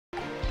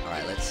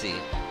let's see.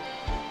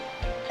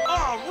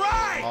 All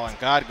right. Oh, and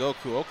God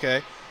Goku.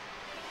 Okay.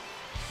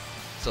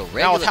 So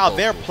regular Now with how Goku.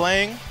 they're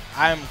playing,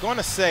 I'm going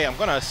to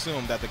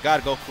assume that the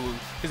God Goku,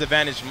 his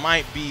advantage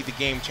might be the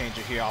game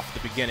changer here off the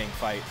beginning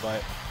fight,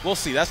 but we'll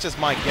see. That's just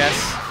my guess.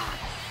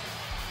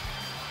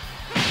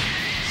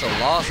 So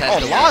Laws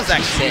has to Laws win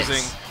 2 actually sets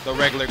using the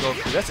regular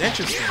Goku. That's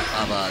interesting.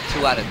 of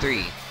 2 out of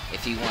 3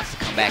 if he wants to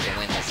come back and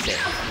win this set.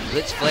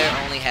 Blitz Flare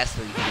only has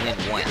to win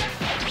 1.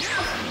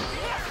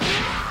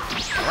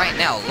 Right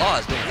now,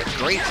 Laws doing a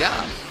great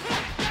job.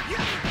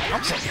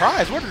 I'm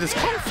surprised. Where did this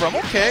come from?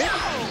 Okay.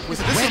 This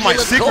is my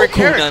Regular secret Goku,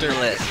 character.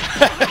 nonetheless.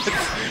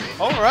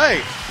 All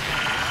right.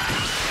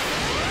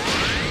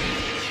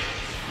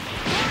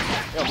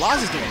 Yo,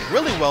 Laz is doing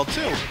really well,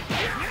 too.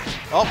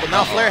 Oh, but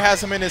now Flair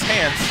has him in his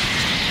hands,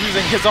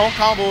 using his own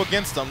combo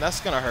against him. That's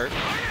going to hurt.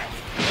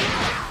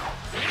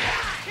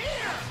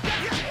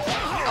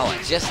 Oh,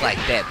 and just like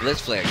that,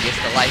 Blitz Flare gets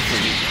the life for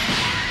you.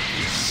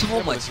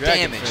 So much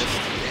damage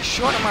in a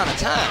short amount of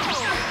time.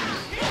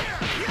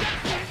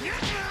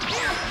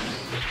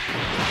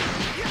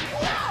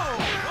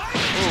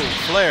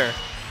 Flair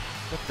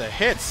with the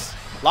hits.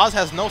 Laz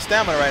has no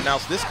stamina right now,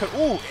 so this could,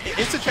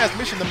 instant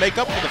transmission to make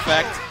up for the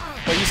fact,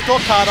 but he still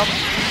caught him.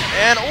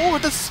 And,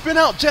 with the spin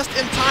out just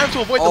in time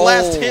to avoid the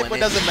last hit, but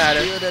doesn't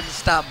matter. Still doesn't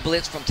stop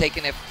Blitz from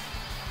taking it.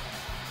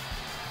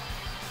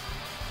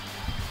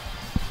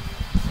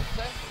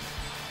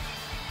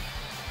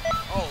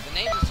 Oh, the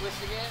name is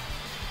switched again?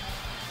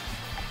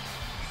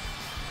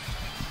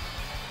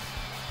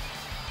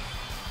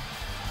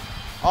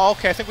 Oh,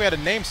 okay, I think we had a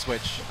name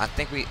switch. I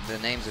think the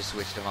names are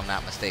switched if I'm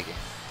not mistaken.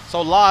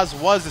 So Laz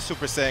was the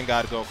Super Saiyan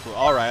God Goku.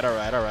 All right, all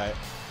right, all right.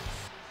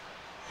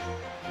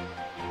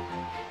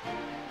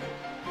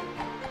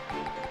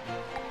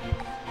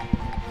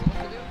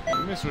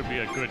 This would be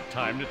a good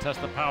time to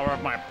test the power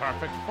of my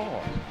perfect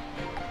form.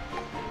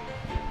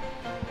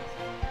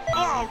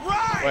 All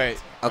right.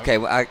 Wait. Okay,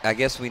 well, I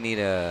guess we need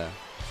a...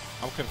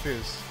 I'm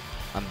confused.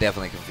 I'm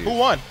definitely confused. Who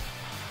won?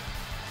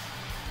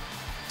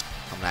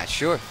 I'm not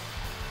sure.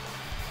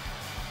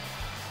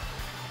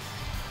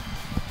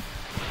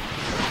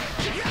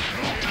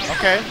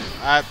 Okay.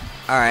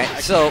 All right,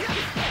 so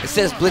it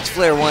says Blitz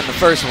Flare won the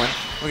first one.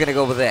 We're gonna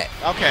go with that.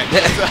 Okay.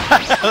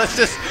 let's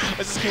just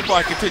keep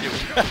on continuing.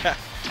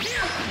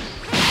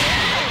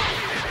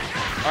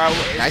 All right.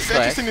 Well, nice it's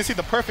interesting to see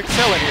the perfect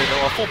cell in here,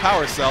 though, a full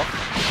power cell.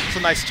 It's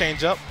a nice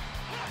change up.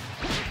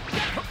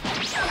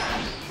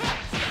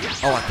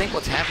 Oh, I think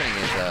what's happening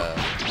is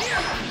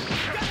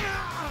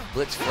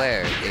Blitz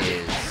Flare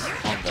is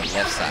on the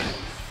left side.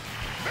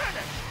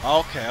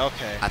 Okay,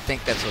 okay. I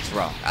think that's what's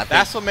wrong.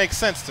 That's what makes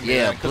sense to me.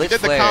 Yeah, because Blitz did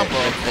the Flare. combo.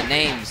 The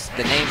names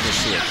are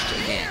switched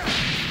again.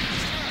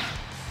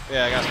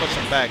 Yeah, I gotta switch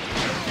them back.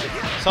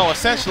 So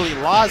essentially,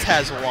 Laz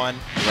has 1, right,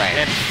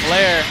 and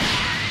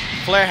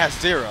Flair has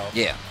 0.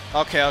 Yeah.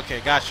 Okay, okay,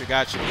 got you.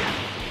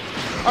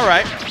 All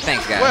right.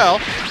 Thanks, guys.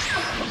 Well,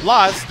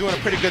 Laz doing a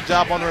pretty good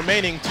job on the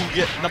remaining to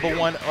get number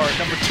 1 or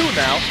number 2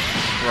 now.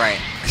 Right.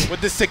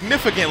 With this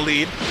significant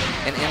lead.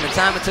 And in the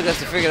time it took us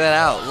to figure that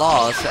out,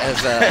 Laws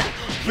has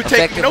we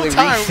take no effectively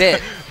time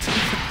reset.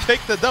 to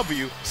take the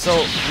W.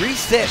 So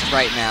reset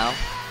right now.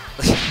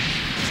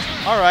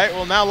 All right.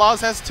 Well, now Laz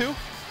has 2.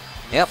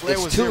 Yep, Flair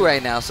it's was 2 0.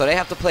 right now, so they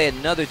have to play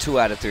another 2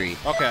 out of 3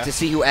 to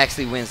see who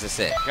actually wins the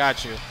set.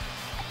 Got you.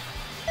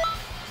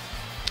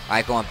 All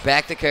right, going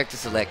back to character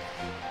select.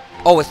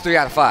 Oh, it's 3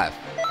 out of 5.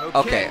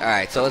 Okay, all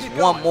right, so it's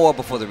 1 more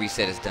before the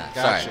reset is done.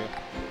 Got Sorry.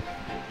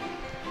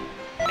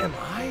 you. Am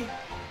I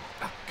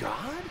a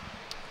god?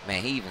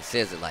 Man, he even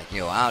says it like,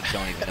 yo, I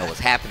don't even know what's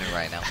happening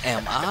right now.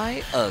 Am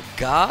I a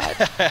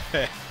god?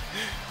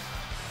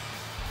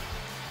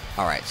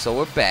 All right, so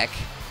we're back.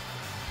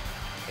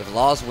 If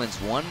Laws wins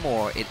 1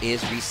 more, it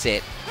is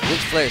reset.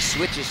 Blitz Flare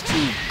switches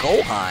to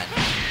Gohan.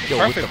 Yo,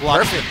 Perfect with the block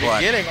perfect at the block.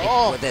 beginning.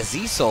 Oh. With that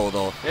Z-Soul,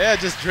 though. Yeah,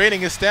 just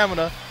draining his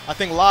stamina. I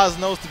think Laz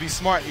knows to be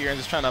smart here and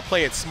just trying to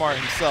play it smart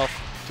himself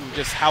to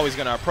just how he's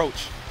going to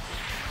approach.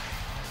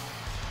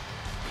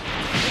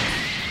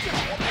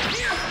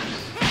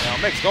 Now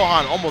makes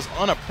Gohan almost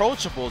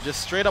unapproachable,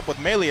 just straight up with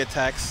melee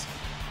attacks.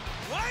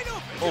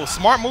 Oh,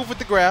 smart move with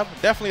the grab.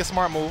 Definitely a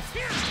smart move.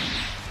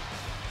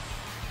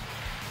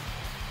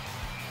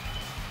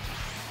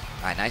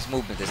 All right, nice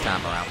movement this time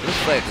around. Blitz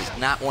Flare does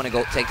not want to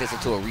go take this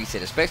into a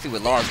reset, especially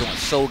with Laws doing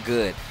so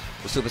good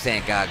with Super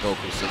Saiyan God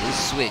Goku. So this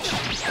switch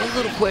is a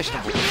little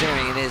questionable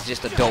considering it is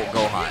just adult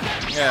Gohan.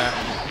 Yeah.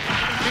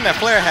 The thing that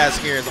Flair has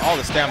here is all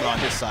the stamina on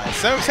his side.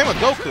 Same with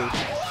Goku,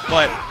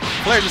 but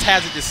Flair just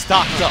has it just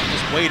stocked up,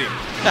 just waiting.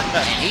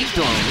 And he's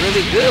doing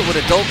really good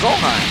with adult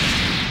Gohan.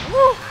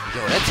 Woo.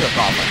 Yo, that took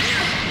off.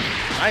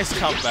 Nice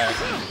comeback.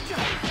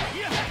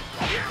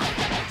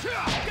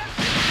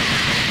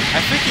 I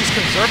think he's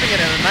conserving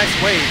it in a nice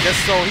way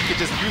just so he could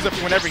just use it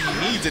whenever he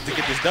needs it to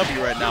get this W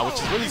right now, which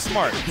is really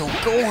smart. Yo,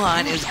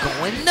 Gohan is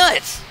going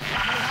nuts.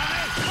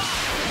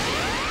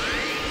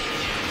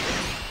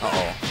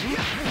 Uh-oh. Here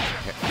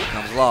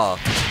comes Law.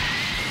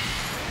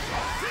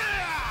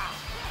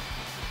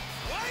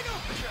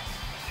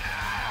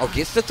 Oh,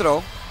 gets the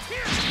throw.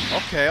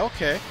 Okay,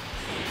 okay.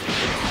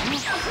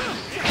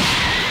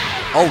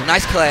 Oh,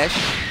 nice clash.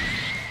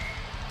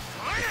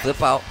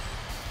 Flip out.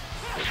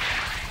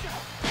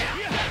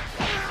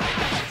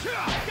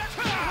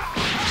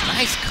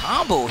 Nice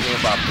combo here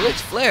by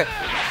Blitz Flare.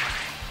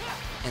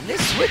 And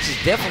this switch is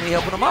definitely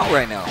helping him out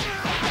right now.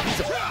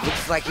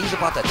 Looks like he's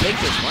about to take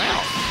this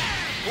round.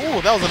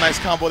 Ooh, that was a nice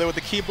combo there with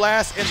the key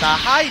blast and the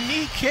high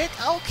knee kick.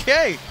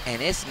 Okay.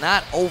 And it's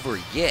not over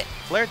yet.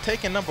 Flair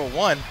taking number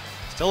 1.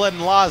 Still letting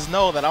Laws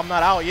know that I'm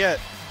not out yet.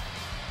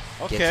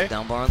 Okay. Gets a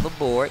dumb on the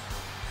board.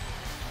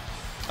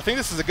 I think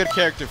this is a good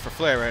character for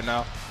Flair right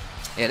now.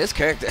 Yeah, this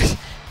character,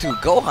 dude,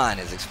 Gohan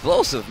is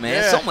explosive, man.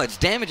 Yeah. So much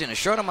damage in a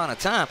short amount of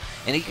time.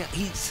 And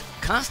he's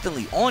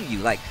constantly on you.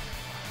 Like,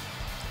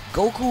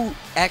 Goku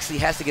actually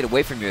has to get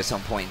away from you at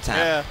some point in time.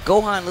 Yeah.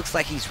 Gohan looks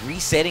like he's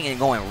resetting and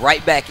going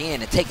right back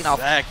in and taking off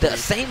the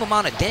same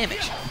amount of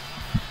damage.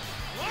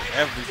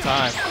 Every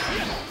time.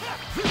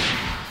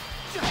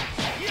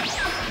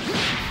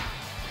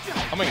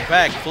 Coming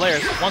back,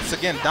 Flair's once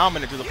again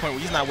dominant to the point where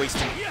he's not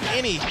wasting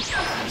any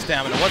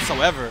stamina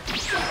whatsoever.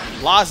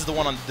 Laz is the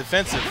one on the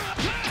defensive.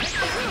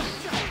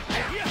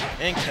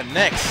 And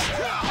connects.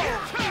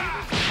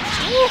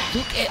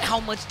 Look at how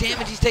much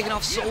damage he's taking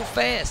off so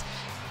fast.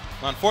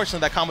 Unfortunately,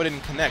 that combo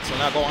didn't connect, so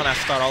now Gohan has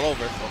to start all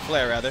over, or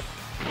Flair rather.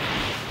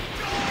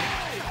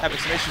 Having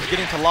some issues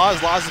getting to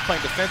Laz. Laz is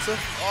playing defensive.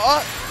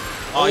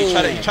 Oh, he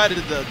tried to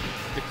do the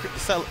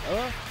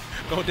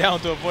go down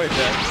to avoid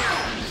that.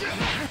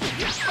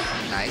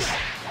 Nice.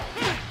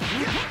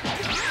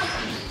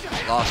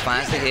 Laz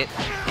finds the hit,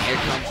 and here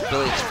comes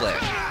Blitz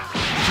Flare.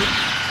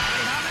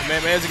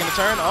 Man, is he gonna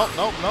turn? Oh,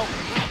 nope.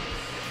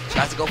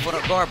 Tries to go for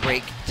the guard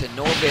break to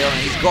no avail, and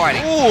he's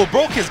guarding. Ooh,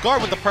 broke his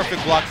guard with the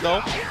perfect block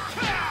though.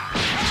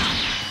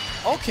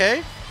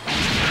 Okay.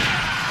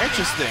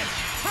 Interesting.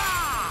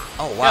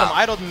 Oh, wow. Got him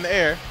idled in the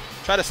air.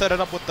 Tried to set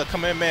it up with the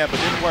Kamehameha, but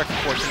didn't work,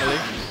 unfortunately.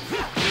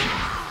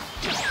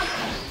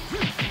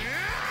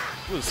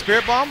 Ooh, the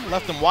Spirit Bomb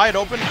left him wide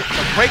open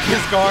to break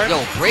his guard.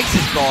 Yo, breaks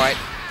his guard.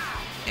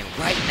 And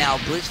right now,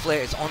 Blitz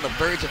Flare is on the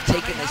verge of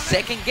taking the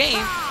second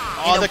game.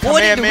 Oh, the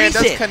Kamehameha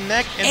does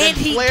connect, and then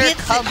Flair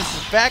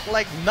comes back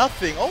like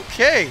nothing.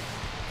 Okay.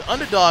 The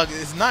underdog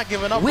is not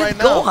giving up right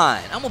now. With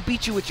Gohan, I'm going to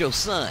beat you with your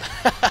son.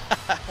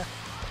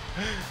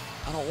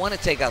 I don't want to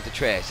take out the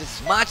trash. This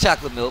is my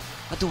chocolate milk.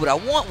 I do what I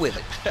want with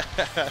it.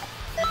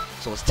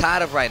 So it's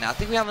tied up right now. I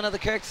think we have another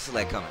character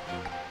select coming.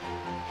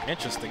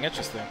 Interesting. Like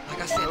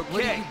I said,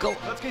 where do you go?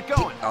 Let's get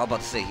going. I was about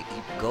to say, he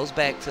goes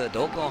back to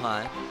adult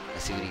Gohan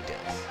and see what he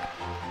does.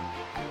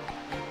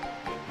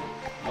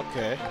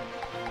 Okay.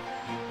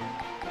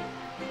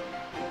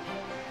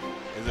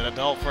 Is it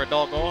adult for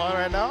adult Gohan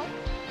right now?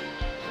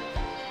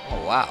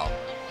 Oh, wow.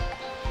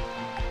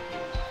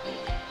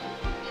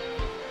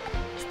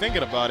 He's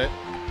thinking about it.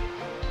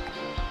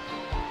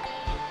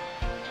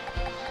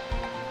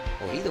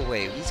 Well, either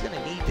way, he's going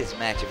to need this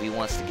match if he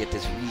wants to get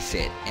this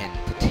reset and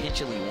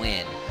potentially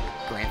win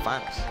Grand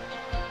Finals.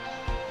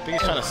 I think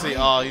he's trying to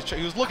see,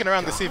 he was looking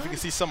around to see if he could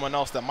see someone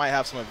else that might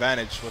have some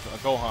advantage with a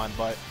Gohan,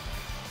 but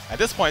at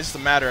this point, it's just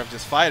a matter of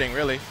just fighting,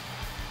 really.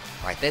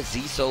 Right, that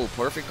Z-Soul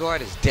perfect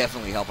guard is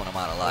definitely helping him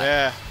out a lot.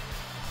 Yeah.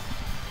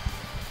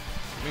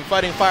 I mean,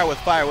 fighting fire with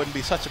fire wouldn't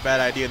be such a bad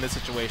idea in this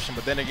situation,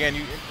 but then again,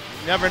 you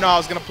never know how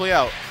it's going to play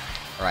out.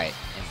 Right,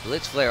 and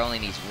Blitz Flare only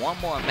needs one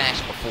more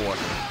match before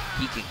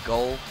he can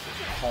go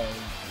home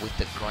with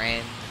the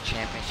Grand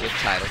Championship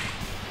title.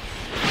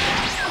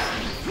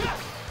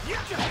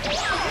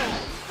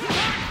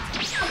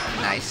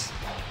 Nice.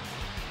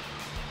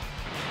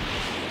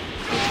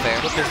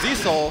 With the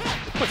Z-Soul,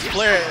 it puts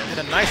Flair in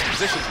a nice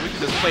position so we can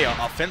just play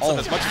offensive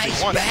as much as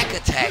he wants. Back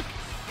attack.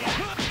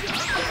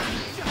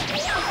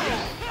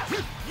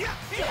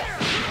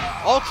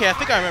 Okay, I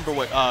think I remember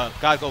what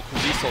God Goku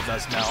Z-Soul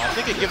does now. I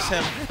think it gives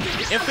him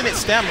infinite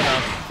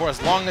stamina for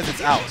as long as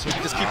it's out, so he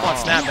can just keep on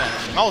snap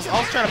banishing. I was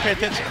trying to pay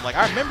attention. I'm like,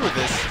 I remember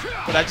this,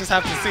 but I just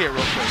have to see it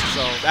real quick.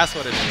 So that's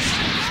what it is.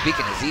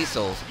 Speaking of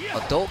Z-Souls,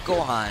 adult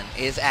Gohan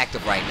is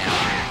active right now.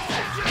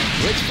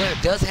 Blitz Flare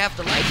does have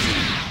the life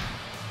seed.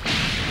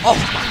 Oh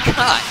my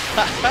god!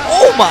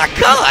 Oh my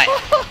god!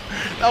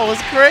 That was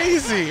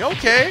crazy.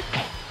 Okay.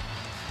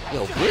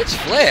 Yo, Blitz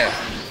Flare.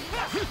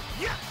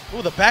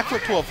 Ooh, the back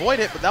flip to avoid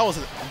it, but that was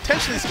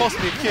intentionally supposed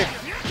to be a kick.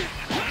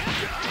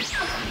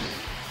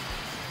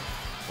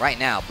 Right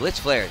now, Blitz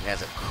Flare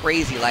has a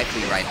crazy life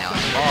lead right now.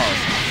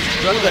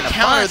 Ooh, the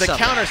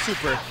counter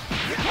super.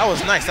 That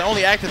was nice. That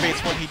only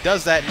activates when he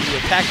does that and you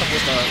attack him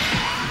with a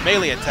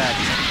melee attack.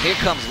 Here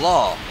comes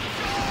Law.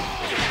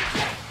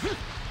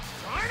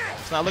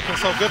 It's not looking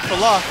so good for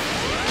Law.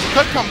 He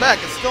could come back.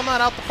 It's still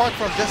not out the park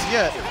for him just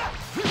yet.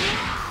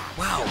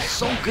 Wow,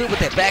 so good with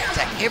that back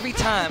attack. Every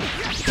time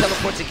he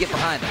teleports to get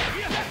behind him.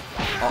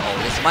 Uh-oh,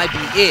 this might be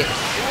it.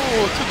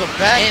 Ooh, to the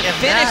back, and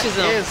finishes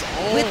him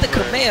with the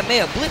over.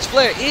 Kamehameha. Blitz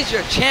Flare is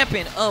your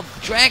champion of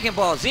Dragon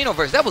Ball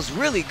Xenoverse. That was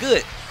really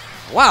good.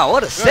 Wow,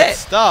 what a Good set.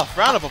 stuff.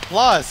 Round of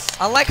applause.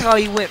 I like how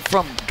he went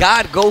from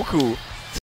God Goku